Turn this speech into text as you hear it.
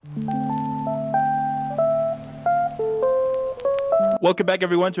Welcome back,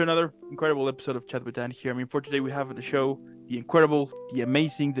 everyone, to another incredible episode of Chat with Dan here. For today we have on the show the incredible, the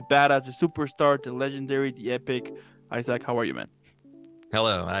amazing, the badass, the superstar, the legendary, the epic. Isaac, how are you, man?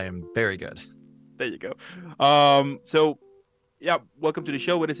 Hello, I am very good. There you go. So yeah, welcome to the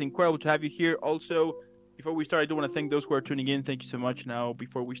show. It is incredible to have you here. Also, before we start, I do want to thank those who are tuning in. Thank you so much. Now,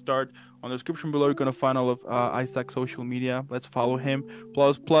 before we start, on the description below, you're gonna find all of Isaac's social media. Let's follow him.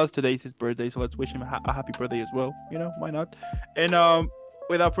 Plus, today's his birthday, so let's wish him a happy birthday as well. Why not? And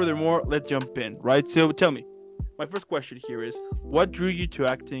without further more, let's jump in. Right. So, tell me. My first question here is, what drew you to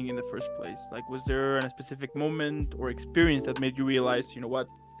acting in the first place? Like, was there a specific moment or experience that made you realize, you know what,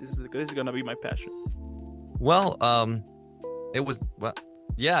 this is gonna be my passion? Well, it was well,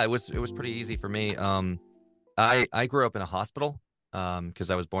 yeah, it was pretty easy for me. I grew up in a hospital,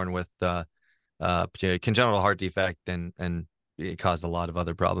 because I was born with congenital heart defect and it caused a lot of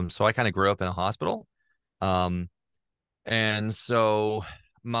other problems. So I kind of grew up in a hospital. Um, and so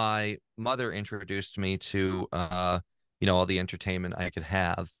my mother introduced me to all the entertainment I could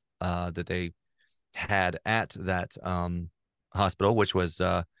have that they had at that hospital, which was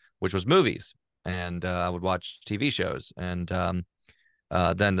movies, and I would watch TV shows, and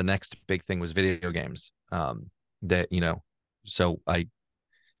then the next big thing was video games. That so I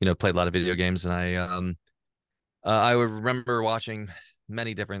played a lot of video games, and I would remember watching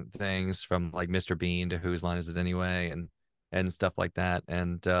many different things from like Mr. Bean to Whose Line Is It Anyway, and stuff like that,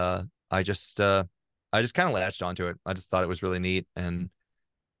 and I just kind of latched onto it. I just thought it was really neat, and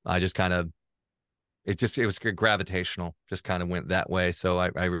I just kind of it was gravitational, just kind of went that way. So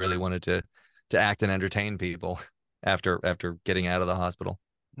I really wanted to act and entertain people after getting out of the hospital.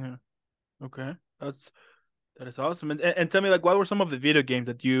 Yeah. Okay. That is awesome. And tell me, like, what were some of the video games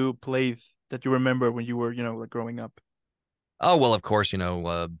that you played that you remember when you were, like growing up? Oh well, of course, you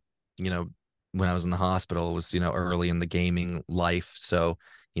know when I was in the hospital, it was early in the gaming life, so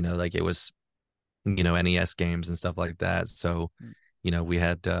like it was NES games and stuff like that. So Mm. we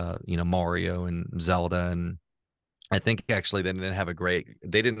had Mario and Zelda, and I think actually they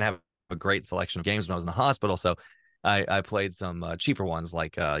didn't have a great selection of games when I was in the hospital. So I played some cheaper ones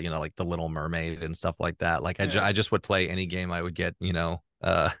like like The Little Mermaid and stuff like that. Like Yeah. I just would play any game I would get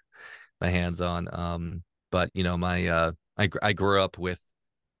my hands on. But my I grew up with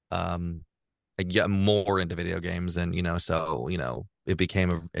I get more into video games, and so it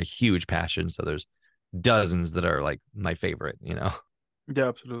became a huge passion. So there's dozens that are like my favorite. Yeah,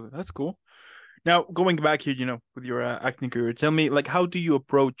 absolutely. That's cool. Now, going back here, with your acting career, tell me, like, how do you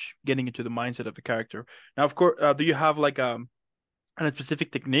approach getting into the mindset of the character? Now, of course, do you have like a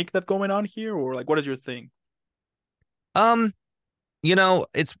specific technique that's going on here, or like, what is your thing? Um,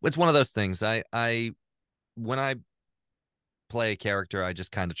 it's one of those things. I when I play a character, I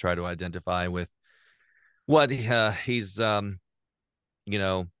just kind of try to identify with what he's you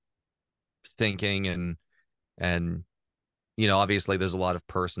know thinking, and obviously there's a lot of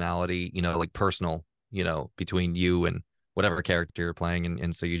personality, like personal, between you and whatever character you're playing,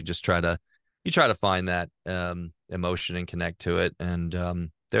 and so you try to find that emotion and connect to it, and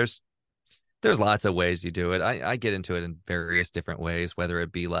there's lots of ways you do it. I get into it in various different ways, whether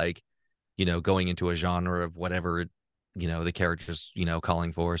it be like going into a genre of whatever the character's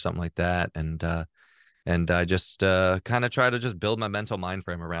calling for or something like that, and I just kind of try to just build my mental mind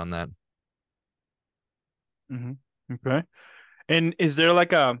frame around that. Hmm. Okay. And is there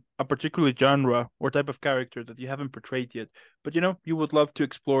like a particular genre or type of character that you haven't portrayed yet, but you would love to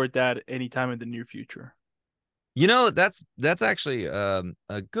explore that anytime in the near future? That's actually a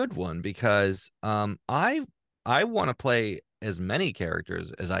good one, because I want to play as many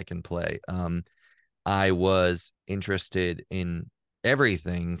characters as I can play. I was interested in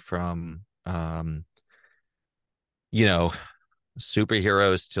everything from you know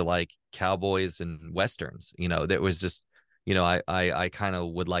superheroes to like cowboys and westerns. That was just I kind of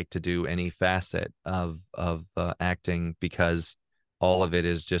would like to do any facet of acting, because all of it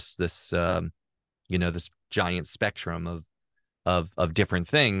is just this giant spectrum of different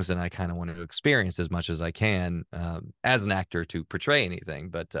things, and I kind of want to experience as much as I can as an actor to portray anything.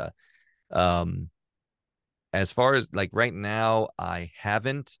 But um as far as like right now, I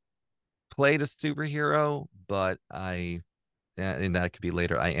haven't played a superhero, but and that could be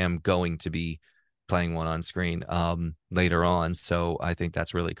later. I am going to be playing one on screen later on, so I think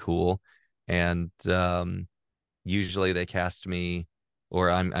that's really cool. And usually they cast me, or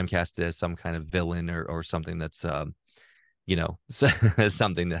I'm casted as some kind of villain, or something that's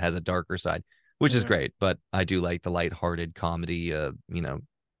something that has a darker side, which is Yeah, great. But I do like the lighthearted comedy,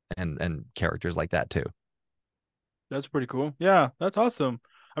 and characters like that too. that's pretty cool. Yeah, that's awesome.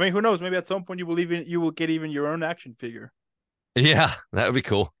 Who knows? Maybe at some point you will get even your own action figure. Yeah, that would be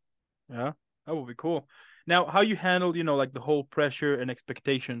cool. Yeah, that would be cool. Now, how you handle, like the whole pressure and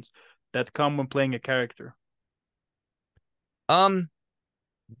expectations that come when playing a character? Um,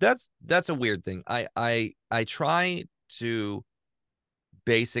 that's a weird thing. I try to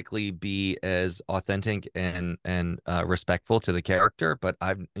basically be as authentic and respectful to the character, but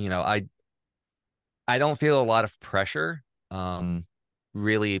I don't feel a lot of pressure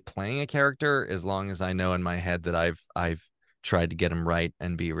really playing a character as long as I know in my head that I've tried to get him right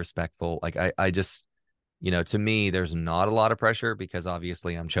and be respectful. Like I just, to me there's not a lot of pressure because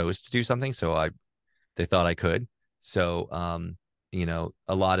obviously I'm chose to do something, so I they thought I could. So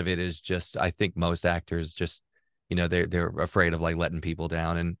a lot of it is just I think most actors just they're afraid of like letting people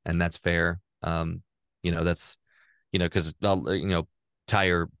down, and that's fair. That's because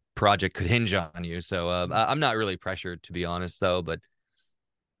entire project could hinge on you. So I'm not really pressured to be honest though, but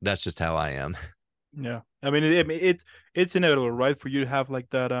that's just how I am. Yeah, I mean, it's inevitable, right, for you to have like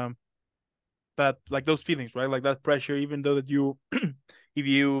that like those feelings, right, like that pressure, even though that you, if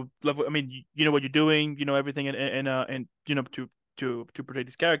you love, I mean, you know what you're doing, you know everything, and to portray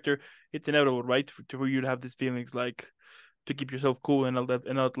this character, it's inevitable, right, for you to have these feelings, like to keep yourself cool and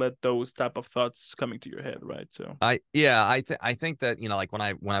not let those type of thoughts coming to your head, right? So I think that like when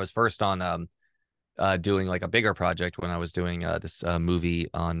I was first on doing like a bigger project when I was doing this movie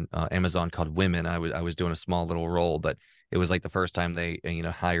on Amazon called Women. I was doing a small little role, but it was like the first time they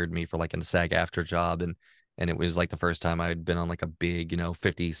hired me for like a SAG after job, and it was like the first time I'd been on like a big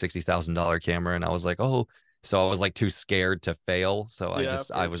 50 $60,000 camera, and I was like, oh, so I was like too scared to fail, so yeah,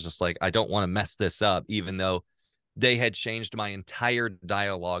 of I course. was just like I don't want to mess this up, even though they had changed my entire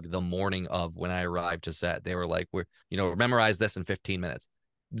dialogue the morning of when I arrived to set. They were like, we're, memorize this in 15 minutes.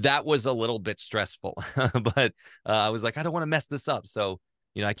 That was a little bit stressful, but I was like, I don't want to mess this up. So,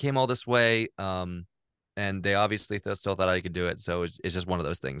 I came all this way. And they obviously still thought I could do it. So it's just one of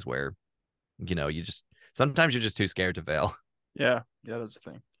those things where, you just, sometimes you're just too scared to fail. Yeah, yeah, that's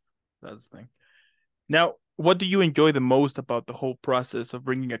the thing. That's the thing. Now, what do you enjoy the most about the whole process of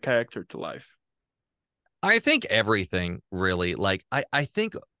bringing a character to life? I think everything really like I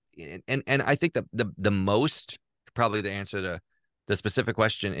think and I think the most probably the answer to the specific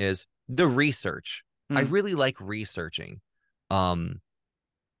question is the research. I Hmm. really like researching um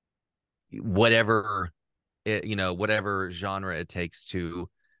whatever whatever genre it takes to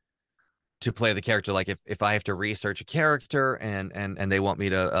play the character. Like if I have to research a character and they want me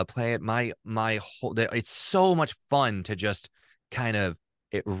to play it, my whole it's so much fun to just kind of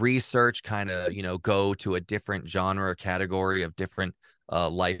research, kind of go to a different genre category of different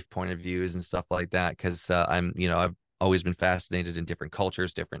life point of views and stuff like that. Because I'm I've always been fascinated in different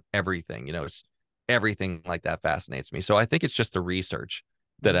cultures, different everything. It's everything like that fascinates me. So I think it's just the research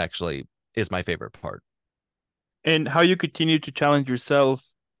that Yeah. actually is my favorite part. And how you continue to challenge yourself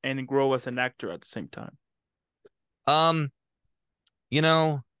and grow as an actor at the same time. Um, you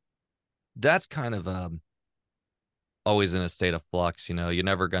know, that's kind of always in a state of flux. You're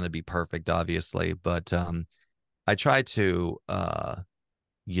never going to be perfect, obviously, but I try to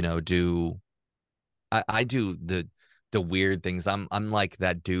do I do the weird things. I'm like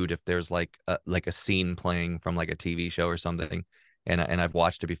that dude if there's like a scene playing from like a TV show or something, and I've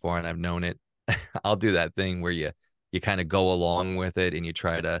watched it before and I've known it. I'll do that thing where you kind of go along with it and you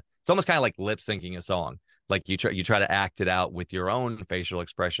try to it's almost kind of like lip syncing a song. Like you try to act it out with your own facial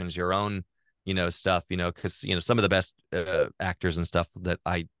expressions, your own stuff, because some of the best actors and stuff that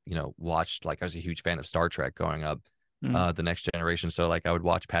I watched, like I was a huge fan of Star Trek growing up, Mm. the Next Generation. So like I would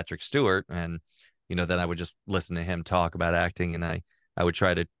watch Patrick Stewart, and then I would just listen to him talk about acting, and I would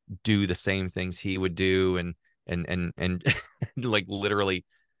try to do the same things he would do, and like literally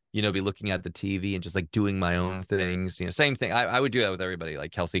be looking at the TV and just like doing my own things. Same thing. I would do that with everybody,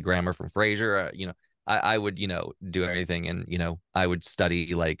 like Kelsey Grammer from Frasier. I would, do everything, and I would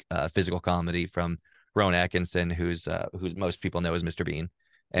study like physical comedy from Rowan Atkinson, who's most people know as Mr. Bean,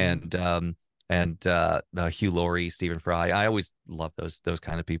 Mm. and Hugh Laurie, Stephen Fry. I always love those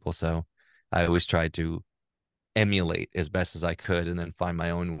kind of people, so I always tried to emulate as best as I could, and then find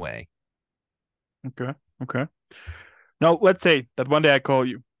my own way. Okay. Okay. Now, let's say that one day I call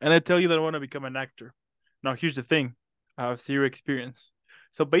you and I tell you that I want to become an actor. Now, here's the thing. I have zero experience.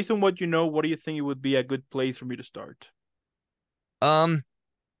 So based on what you know, what do you think it would be a good place for me to start? Um,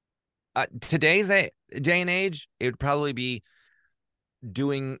 today's day and age, it would probably be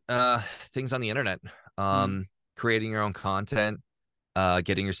doing things on the internet, Mm. creating your own content,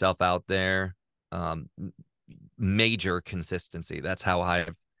 getting yourself out there, um, major consistency. That's how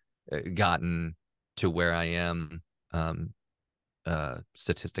I've gotten to where I am,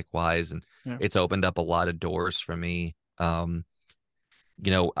 statistic wise, and Yeah. it's opened up a lot of doors for me. I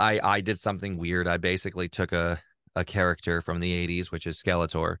did something weird. I basically took a character from the 80s, which is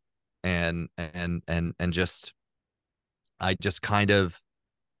Skeletor, and just I just kind of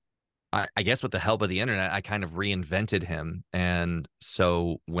I guess with the help of the internet, I kind of reinvented him. And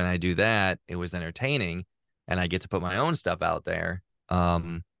so when I do that, it was entertaining and I get to put my own stuff out there.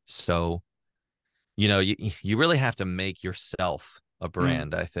 So you really have to make yourself a Mm,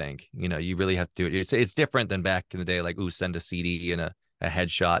 brand. I think you really have to do it. It's different than back in the day, like send a CD and a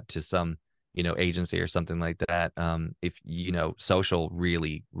headshot to some agency or something like that. If social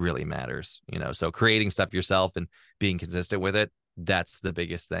really matters. So creating stuff yourself and being consistent with it, that's the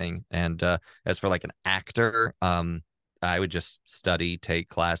biggest thing. And as for like an actor, I would just study, take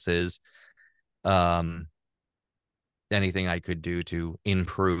classes, um, anything I could do to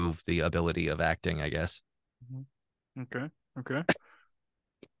improve the ability of acting, I guess. mhm. Okay. Okay.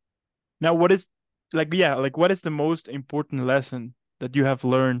 Now, what is the most important lesson that you have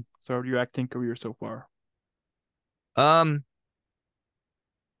learned throughout your acting career so far? Um,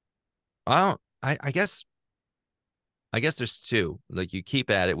 I don't. I guess there's two. Like you keep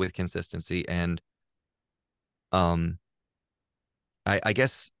at it with consistency, and um, I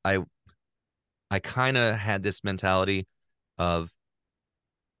guess I kind of had this mentality of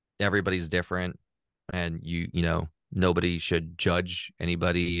everybody's different, and nobody should judge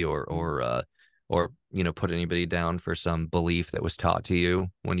anybody Mm, or put anybody down for some belief that was taught to you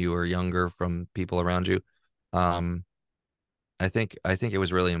when you were younger from people around you. Um, I think it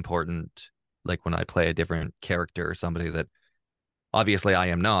was really important, like when I play a different character or somebody that obviously I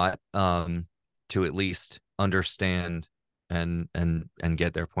am not, to at least understand and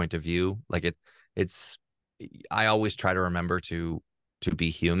get their point of view. Like it's I always try to remember to be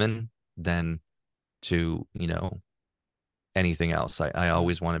human than to, anything else. I mm,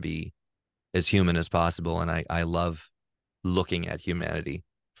 always want to be as human as possible. And I love looking at humanity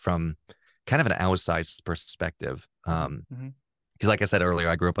from kind of an outside perspective. mhm, mhm. Because like I said earlier,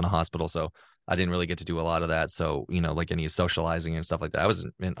 I grew up in a hospital, so I didn't really get to do a lot of that. So, like any socializing and stuff like that. I was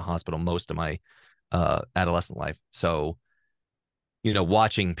in a hospital most of my adolescent life. So,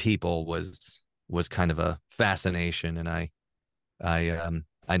 watching people was kind of a fascination. And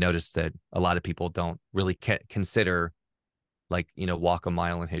I noticed that a lot of people don't really consider like, walk a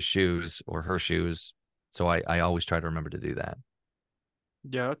mile in his shoes or her shoes. So I always try to remember to do that.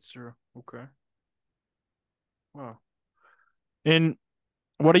 Yeah, that's true. Okay. Wow. And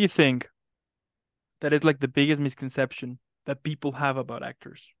what do you think that is like the biggest misconception that people have about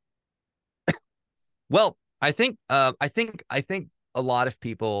actors? Well, I think a lot of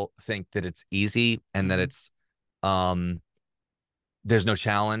people think that it's easy and that Mm-hmm. it's um there's no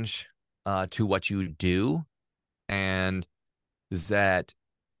challenge to what you do, and that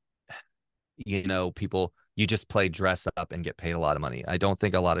people, you just play dress up and get paid a lot of money. I don't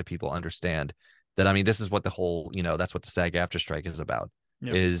think a lot of people understand that. I mean, this is what the whole, that's what the SAG after strike is about.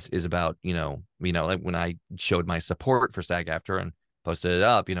 Yep. Is about, like when I showed my support for SAG after and posted it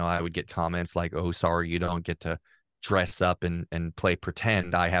up, I would get comments like, "Oh, sorry, you don't get to dress up and play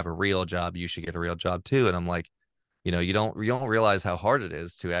pretend. I have a real job. You should get a real job too." And I'm like, you don't realize how hard it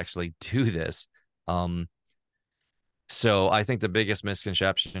is to actually do this. Um, so I think the biggest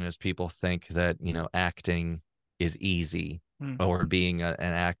misconception is people think that, acting is easy, Mm. or being an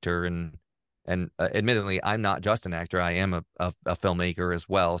actor. And admittedly, I'm not just an actor. I am a filmmaker as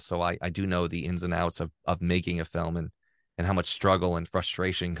well. So I do know the ins and outs of making a film, and how much struggle and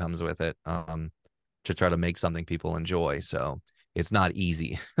frustration comes with it, to try to make something people enjoy. So it's not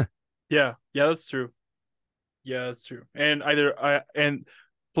easy. Yeah, yeah, that's true. Yeah, that's true. And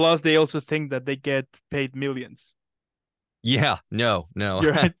plus they also think that they get paid millions. Yeah, no, no.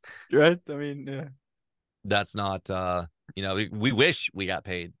 You're right. You're right. I mean, yeah. That's not we wish we got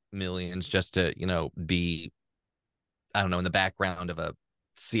paid millions just to, be, I don't know, in the background of a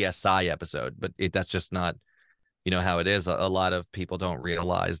CSI episode, but that's just not, how it is. A lot of people don't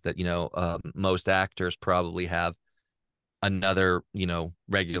realize that, most actors probably have another,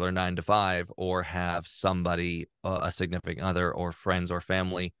 regular 9 to 5, or have somebody, a significant other or friends or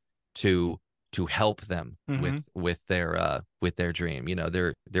family to help them with Mm-hmm. their dream.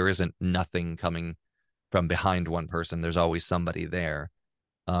 There isn't nothing coming from behind one person. There's always somebody there.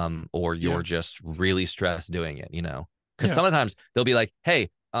 Or Yeah. you're just really stressed doing it, because Yeah. sometimes they'll be like, "Hey,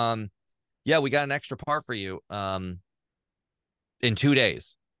 yeah, we got an extra part for you in 2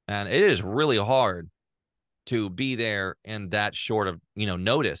 days." And it is really hard to be there in that short of,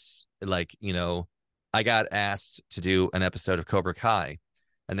 notice. Like, I got asked to do an episode of Cobra Kai,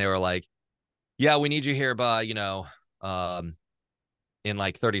 and they were like, "Yeah, we need you here by, um in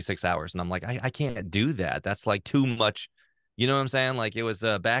like 36 hours. And I'm like, I can't do that. That's like too much. You know what I'm saying? Like it was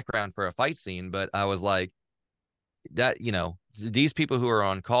a background for a fight scene, but I was like, that, these people who are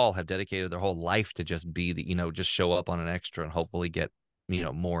on call have dedicated their whole life to just be the, just show up on an extra and hopefully get,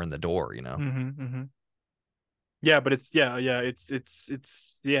 more in the door. Mm-hmm. Yeah, but it's it's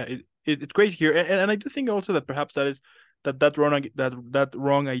it's crazy here, and I do think also that perhaps that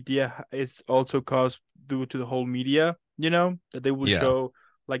wrong idea is also caused due to the whole media. That they will Yeah. show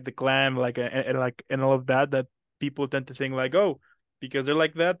like the glam, like and all of that. That people tend to think like, oh, because they're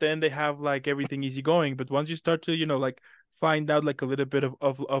like that, then they have like everything easy going. But once you start to like find out like a little bit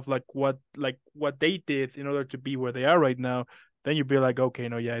of like what they did in order to be where they are right now, then you'd be like, okay,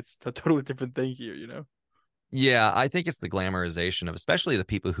 no, yeah, it's a totally different thing here. Yeah, I think it's the glamorization of especially the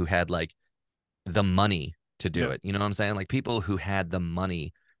people who had like the money to do Yeah, it. You know what I'm saying? Like people who had the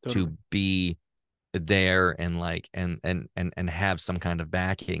money totally. to be there and like and have some kind of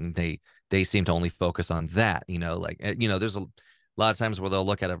backing. They seem to only focus on that, like there's a lot of times where they'll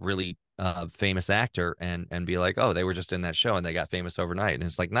look at a really famous actor and be like, oh, they were just in that show and they got famous overnight. And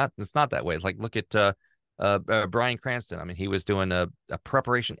it's not that way. It's like look at Bryan Cranston. I mean, he was doing a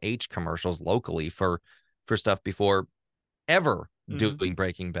Preparation H commercials locally for stuff before ever Hmm. doing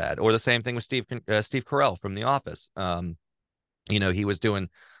Breaking Bad, or the same thing with Steve Carell from The Office. He was doing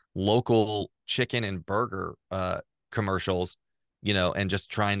local chicken and burger commercials, and just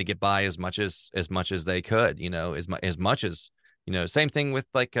trying to get by as much as they could, as much as same thing with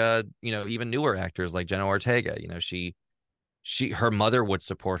like even newer actors like Jenna Ortega. Her mother would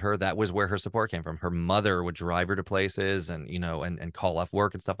support her. That was where her support came from. Her mother would drive her to places and and call off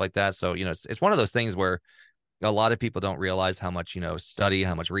work and stuff like that. So it's one of those things where a lot of people don't realize how much study,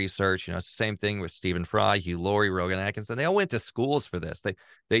 how much research. It's the same thing with Stephen Fry, Hugh Laurie, Rogan Atkinson. They all went to schools for this.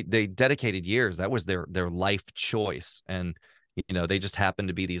 They dedicated years. That was their life choice, and they just happened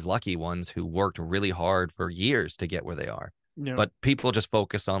to be these lucky ones who worked really hard for years to get where they are. Yeah. But people just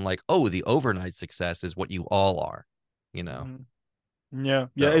focus on like, oh, the overnight success is what you all are. Hmm. Yeah,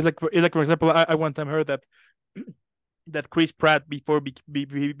 yeah. So For example, I one time heard that Chris Pratt before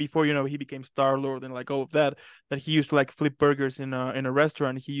he became Star Lord and like all of that he used to like flip burgers in a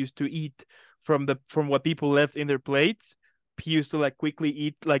restaurant. He used to eat from what people left in their plates. He used to like quickly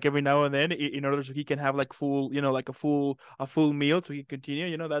eat like every now and then in order so he can have like full like a full meal so he can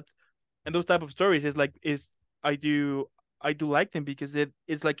continue. That's and those type of stories is like is I do I do like them because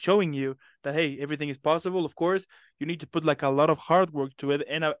it's like showing you that hey, everything is possible. Of course, you need to put like a lot of hard work to it.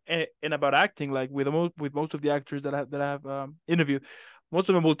 And about acting, like with most of the actors that I have interviewed, most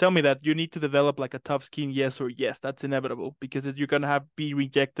of them will tell me that you need to develop like a tough skin. Yes or yes, that's inevitable because you're gonna have be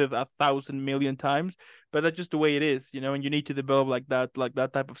rejected 1,000 million times. But that's just the way it is. And you need to develop like that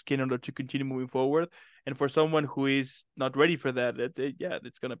type of skin in order to continue moving forward. And for someone who is not ready for that, yeah,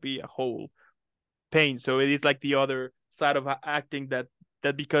 it's gonna be a whole pain. So it is like the other side of acting that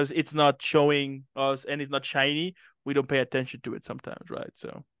because it's not showing us and it's not shiny, we don't pay attention to it sometimes, right?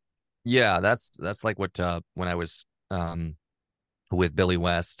 So yeah, that's like what when I was with Billy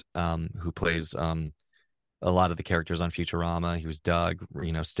West, who plays a lot of the characters on Futurama. He was Doug,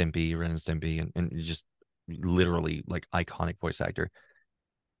 Stimpy, Ren and Stimpy, and just literally like iconic voice actor.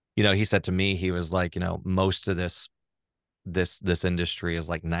 He said to me, he was like, most of this industry is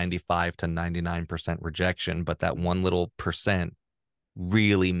like 95 to 99% rejection, but that one little percent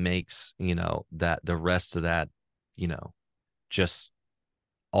really makes, that the rest of that, you know, just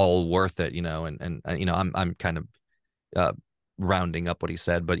all worth it, and I'm kind of uh rounding up what he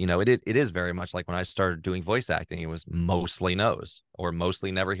said, but it is very much like when I started doing voice acting, it was mostly no's or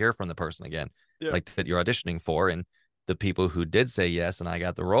mostly never hear from the person again, yeah, like that you're auditioning for. And the people who did say yes and I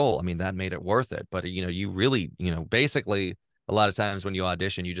got the role, I mean, that made it worth it. But you really, basically a lot of times when you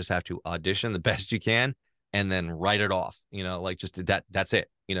audition, you just have to audition the best you can and then write it off, like just that's it.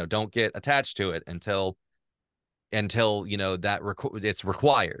 Don't get attached to it until it's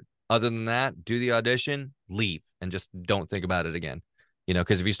required. Other than that, do the audition, leave, and just don't think about it again.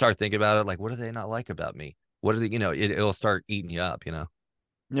 Because if you start thinking about it, like, what do they not like about me? What are they? It'll start eating you up.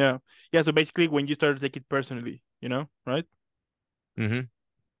 yeah, yeah. So basically, when you start to take it personally, right? Hmm.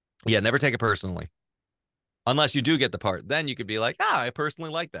 Yeah, never take it personally unless you do get the part. Then you could be like, I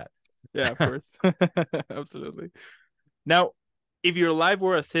personally like that. Yeah, of course, absolutely. Now, if your life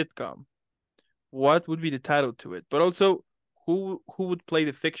were a sitcom, what would be the title to it? But also, who would play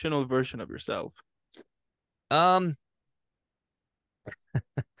the fictional version of yourself? um,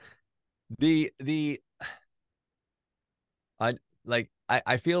 the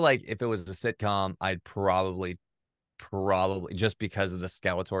I feel like if it was a sitcom, I'd probably just because of the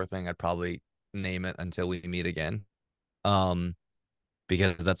Skeletor thing, I'd probably name it Until We Meet Again. Um,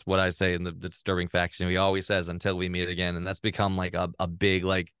 because that's what I say in the disturbing facts. He always says until we meet again, and that's become like a big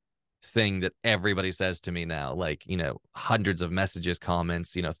like thing that everybody says to me now. Like hundreds of messages,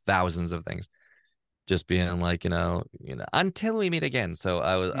 comments, thousands of things, just being like until we meet again. So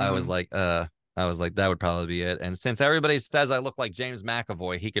Mm. I was like that would probably be it. And since everybody says I look like James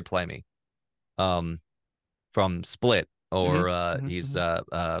McAvoy, he could play me. Um, from Split, Hmm. or Hmm. he's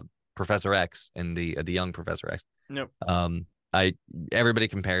Hmm. Professor X in the young Professor X. Yep. Um, I Everybody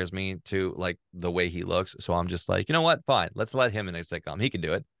compares me to like the way he looks, so I'm just like, you know what? Fine, let's let him in a sitcom. He can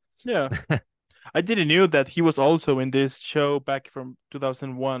do it. Yeah. I didn't know that he was also in this show back from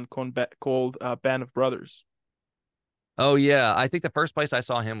 2001 called Band of Brothers. Oh yeah, I think the first place I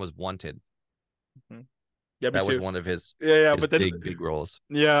saw him was Wanted. Mhm. Yeah, me That was too. one of Yeah, yeah, his but then big roles.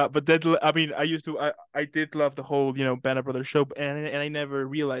 yeah, but that I mean, I did love the whole, Band of Brothers show, and I never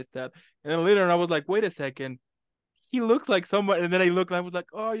realized that. And then later on I was like, wait a second, he looks like someone, and then I looked and I was like,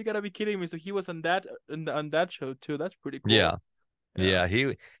 oh, you gotta be kidding me. So he was on that show too. That's pretty cool. Yeah, Yeah.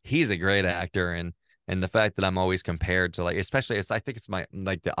 yeah, he's a great actor, and the fact that I'm always compared to like, especially I think it's my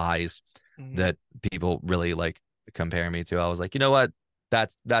like the eyes Hmm. that people really like compare me to. I was like, you know what?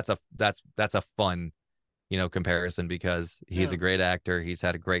 That's a fun, comparison because he's Yeah. a great actor. He's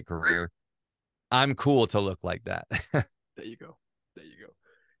had a great career. I'm cool to look like that. There you go. There you go.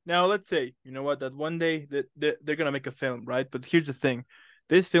 Now let's say, you know what, that one day that they're gonna make a film, right? But here's the thing.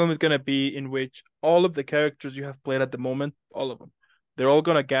 This film is gonna be in which all of the characters you have played at the moment, all of them, they're all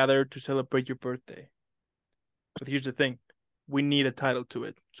gonna gather to celebrate your birthday. But here's the thing. We need a title to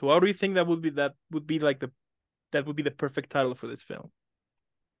it. So how do you think that would be the perfect title for this film?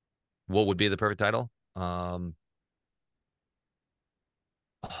 What would be the perfect title? I'm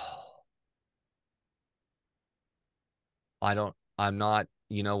not,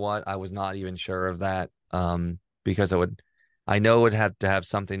 you know what? I was not even sure of that. Because I know it would have to have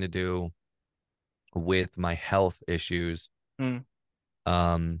something to do with my health issues. Hmm.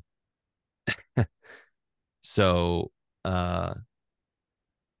 Um, so, uh,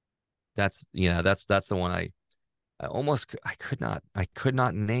 that's the one I could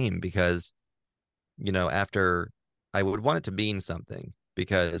not name because, after I would want it to mean something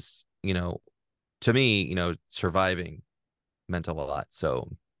because, to me, surviving meant a lot. So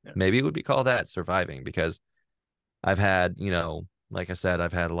Yeah. maybe it would be called that surviving because I've had, like I said,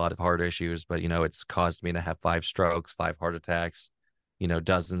 I've had a lot of heart issues, but it's caused me to have 5 strokes, 5 heart attacks,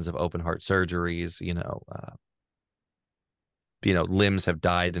 dozens of open heart surgeries, limbs have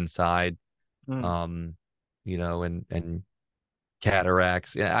died inside, Hmm. um, and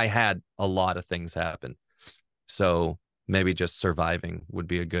cataracts. Yeah, I had a lot of things happen. So maybe just surviving would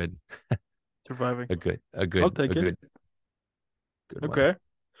be Surviving. a I'll take it. good one. Okay.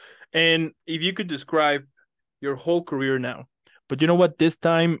 And if you could describe your whole career now, but you know what? This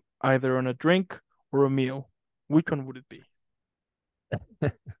time, either on a drink or a meal, which one would it be?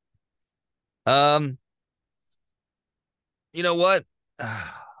 Um, you know what?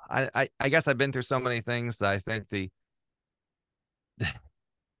 I guess I've been through so many things that I think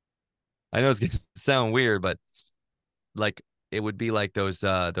I know it's gonna sound weird, but like it would be like those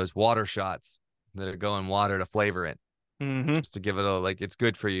water shots that are going water to flavor it, Mm-hmm. just to give it a like it's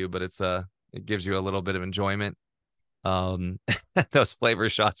good for you, but it gives you a little bit of enjoyment. Um, those flavor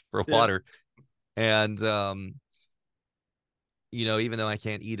shots for Yeah. water, and even though I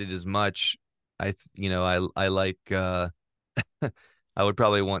can't eat it as much, I like I would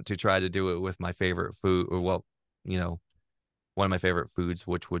probably want to try to do it with my favorite food, or well, you know, one of my favorite foods,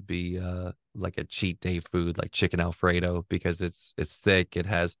 which would be like a cheat day food like chicken Alfredo because it's thick, it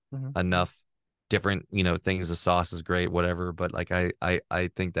has Mm-hmm. enough different, things. The sauce is great, whatever. But like I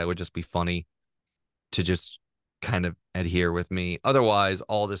think that would just be funny to just kind of adhere with me. Otherwise,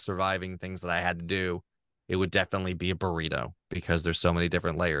 all the surviving things that I had to do, it would definitely be a burrito because there's so many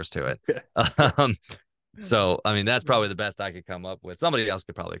different layers to it. Okay. Okay. Um, so I mean that's probably the best I could come up with. Somebody else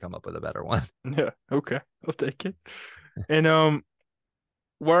could probably come up with a better one. Yeah. Okay. I'll take it. And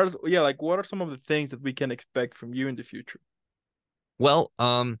what are some of the things that we can expect from you in the future? Well,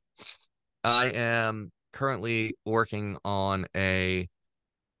 I am currently working on a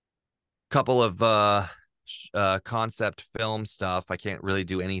couple of concept film stuff. I can't really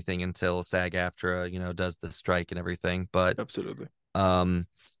do anything until SAG-AFTRA, does the strike and everything. But Absolutely. um,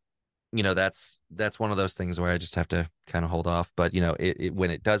 that's one of those things where I just have to kind of hold off. But when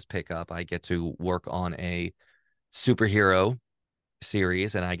it does pick up, I get to work on a superhero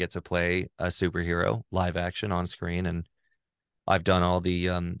series, and I get to play a superhero live action on screen. And I've done all the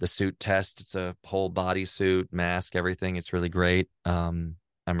suit test. It's a whole body suit, mask, everything. It's really great. I'm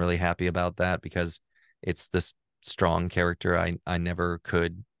really happy about that because it's this strong character I never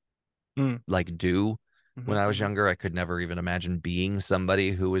could Mm. like do when I was Hmm. younger. I could never even imagine being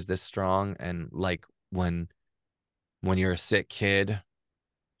somebody who was this strong. And like when you're a sick kid,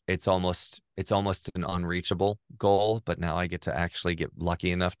 it's almost an unreachable goal, but now I get to actually get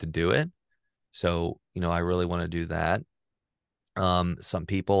lucky enough to do it. So, I really want to do that. Some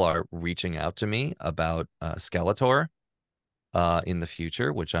people are reaching out to me about Skeletor in the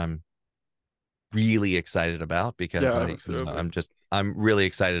future, which I'm really excited about because Yeah, absolutely. I'm really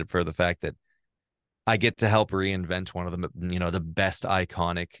excited for the fact that I get to help reinvent one of the best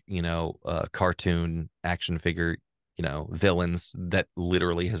iconic, cartoon action figure, villains that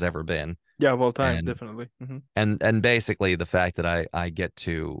literally has ever been. Yeah, of all time, And definitely. Hmm. and basically the fact that I get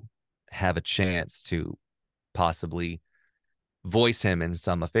to have a chance to possibly voice him in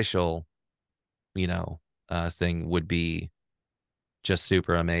some official, you know, thing would be just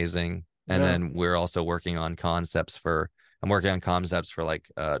super amazing. And Yeah. then we're also I'm working on concepts for like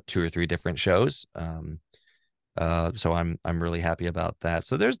two or three different shows. So I'm really happy about that.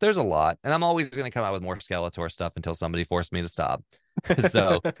 So there's a lot, and I'm always going to come out with more Skeletor stuff until somebody forced me to stop.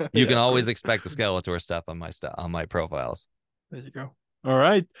 So you Yeah, can of always course. expect the Skeletor stuff on my profiles. There you go. All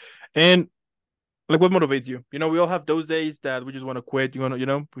right. And like, what motivates you? We all have those days that we just want to quit.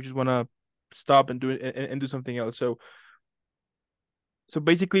 We just want to stop and do something else. So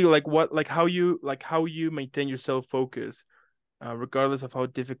basically, like how you maintain your self focus, regardless of how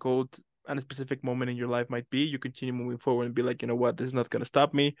difficult and a specific moment in your life might be. You continue moving forward and be like, you know what, this is not gonna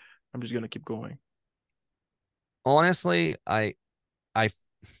stop me. I'm just gonna keep going. Honestly, I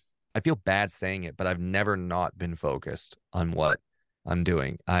I feel bad saying it, but I've never not been focused on what I'm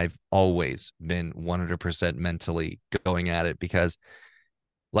doing. I've always been 100% mentally going at it because,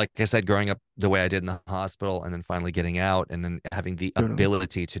 like I said, growing up the way I did in the hospital and then finally getting out and then having the Totally.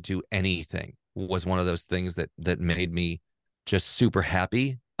 ability to do anything was one of those things that made me just super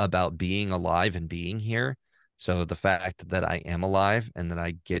happy about being alive and being here. So the fact that I am alive and that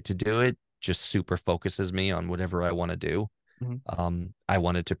I get to do it just super focuses me on whatever I want to do. Mhm. I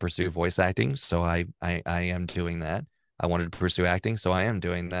wanted to pursue voice acting, so I am doing that. I wanted to pursue acting, so I am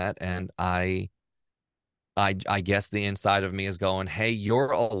doing that. And I guess the inside of me is going, "Hey,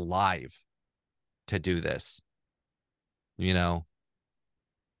 you're alive to do this." You know,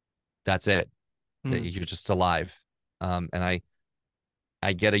 that's it. Mhm. You're just alive. And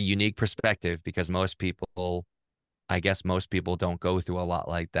I get a unique perspective because I guess most people don't go through a lot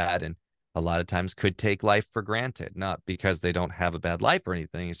like that, and a lot of times could take life for granted, not because they don't have a bad life or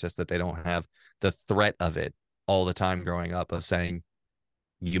anything. It's just that they don't have the threat of it all the time growing up of saying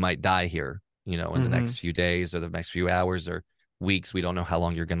you might die here, in the Mhm. next few days or the next few hours or weeks. We don't know how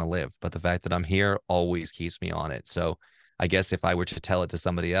long you're going to live, but the fact that I'm here always keeps me on it. So I guess if I were to tell it to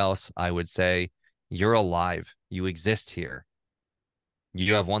somebody else, I would say, you're alive. You exist here.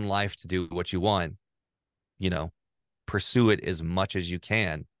 You have one life to do what you want, you know, pursue it as much as you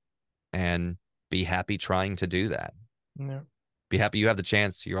can and be happy trying to do that. Yeah. Be happy you have the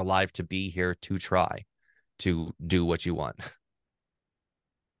chance. You're alive to be here to try to do what you want.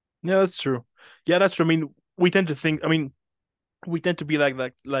 Yeah, that's true. Yeah, that's true. I mean, we tend to think. I mean, we tend to be like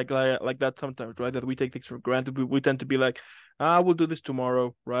that sometimes, right? That we take things for granted. We tend to be like, we'll do this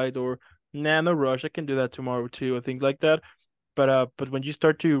tomorrow, right? Or nah, no rush. I can do that tomorrow too, or things like that. But when you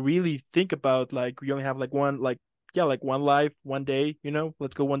start to really think about, like, we only have like one, like, yeah, like one life, one day,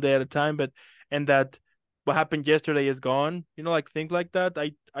 let's go one day at a time. But and that what happened yesterday is gone, like things like that.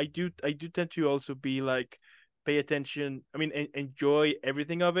 I do tend to also be like, pay attention. I mean, enjoy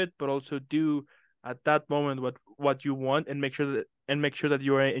everything of it, but also do at that moment what you want, and make sure that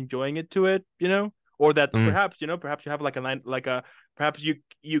you are enjoying it to it, or that Mm, perhaps you have like a line, like a perhaps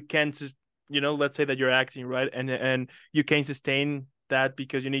you can let's say that you're acting, right, and you can sustain that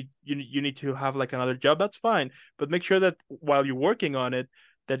because you need to have like another job. That's fine, but make sure that while you're working on it,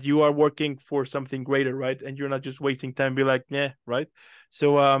 that you are working for something greater, right, and you're not just wasting time, be like, yeah, right.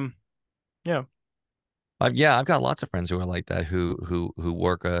 So yeah. yeah, I've got lots of friends who are like that, who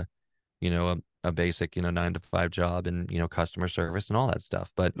work a basic, 9 to 5 job and, customer service and all that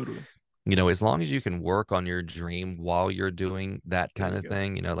stuff. But, Totally. as long as you can work on your dream while you're doing that There kind you of go.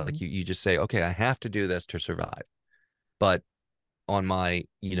 thing, Hmm. like you just say, okay, I have to do this to survive. But on my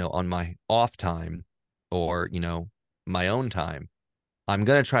off time or, my own time, I'm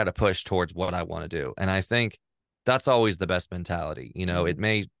going to try to push towards what I want to do. And I think that's always the best mentality. Hmm. It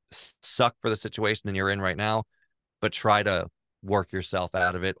may suck for the situation that you're in right now, but try to work yourself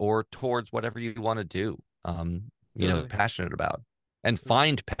out of it or towards whatever you want to do, Totally. passionate about and Totally.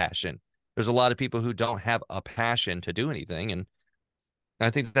 find passion. There's a lot of people who don't have a passion to do anything. And I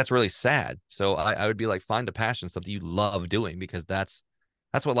think that's really sad. So I would be like, find a passion, something you love doing, because that's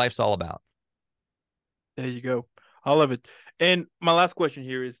what life's all about. There you go. I love it. And my last question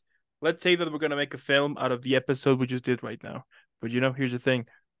here is, let's say that we're gonna make a film out of the episode we just did right now. But here's the thing.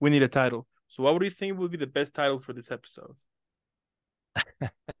 We need a title. So what would you think would be the best title for this episode?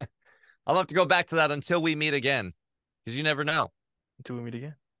 I'll have to go back to that until we meet again, because you never know. Until we meet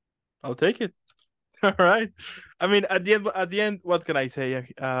again. I'll take it. All right. I mean, at the end, what can I say?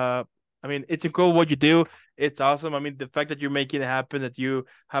 I mean, it's cool what you do. It's awesome. I mean, the fact that you're making it happen, that you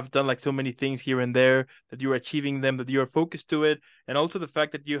have done like so many things here and there, that you're achieving them, that you're focused to it, and also the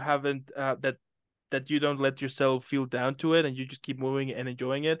fact that you haven't that you don't let yourself feel down to it and you just keep moving and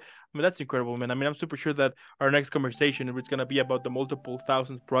enjoying it. I mean, that's incredible, man. I mean, I'm super sure that our next conversation, if it's gonna be about the multiple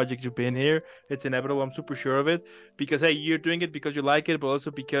thousands projects you've been here, it's inevitable. I'm super sure of it because hey, you're doing it because you like it, but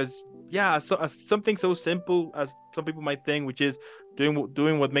also because yeah, something so simple as some people might think, which is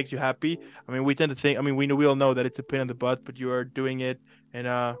doing what makes you happy. I mean, we tend to think. I mean, we all know that it's a pain in the butt, but you are doing it, and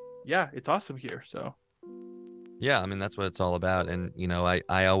yeah, it's awesome here. So Yeah, I mean, that's what it's all about. And,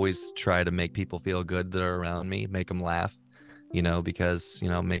 I always try to make people feel good that are around me, make them laugh, because,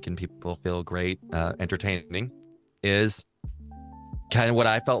 making people feel great, entertaining is kind of what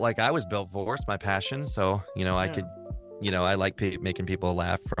I felt like I was built for. It's my passion. So, I yeah, could, I like making people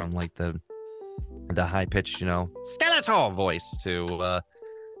laugh, from like the high pitched, Skeletor voice to,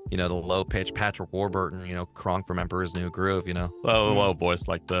 the low pitched Patrick Warburton, Kronk from Emperor's New Groove, low, mm, low voice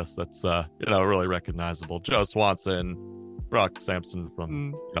like this. That's, really recognizable. Joe Swanson, Brock Sampson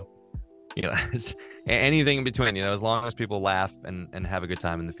from, mm, anything in between, as long as people laugh and have a good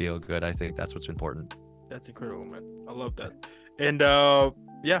time and feel good, I think that's what's important. that's incredible, man. I love that. And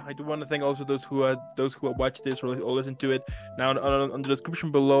yeah, I do want to thank also those who watch this or listen to it. Now on the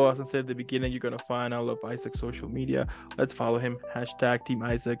description below, as I said at the beginning, you're gonna find all of Isaac's social media. Let's follow him. Hashtag Team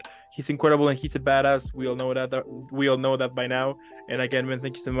Isaac. He's incredible and he's a badass. We all know that. We all know that by now. And again, man,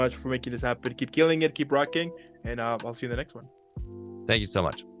 thank you so much for making this happen. Keep killing it. Keep rocking. And I'll see you in the next one. Thank you so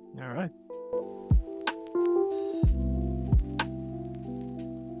much. All right.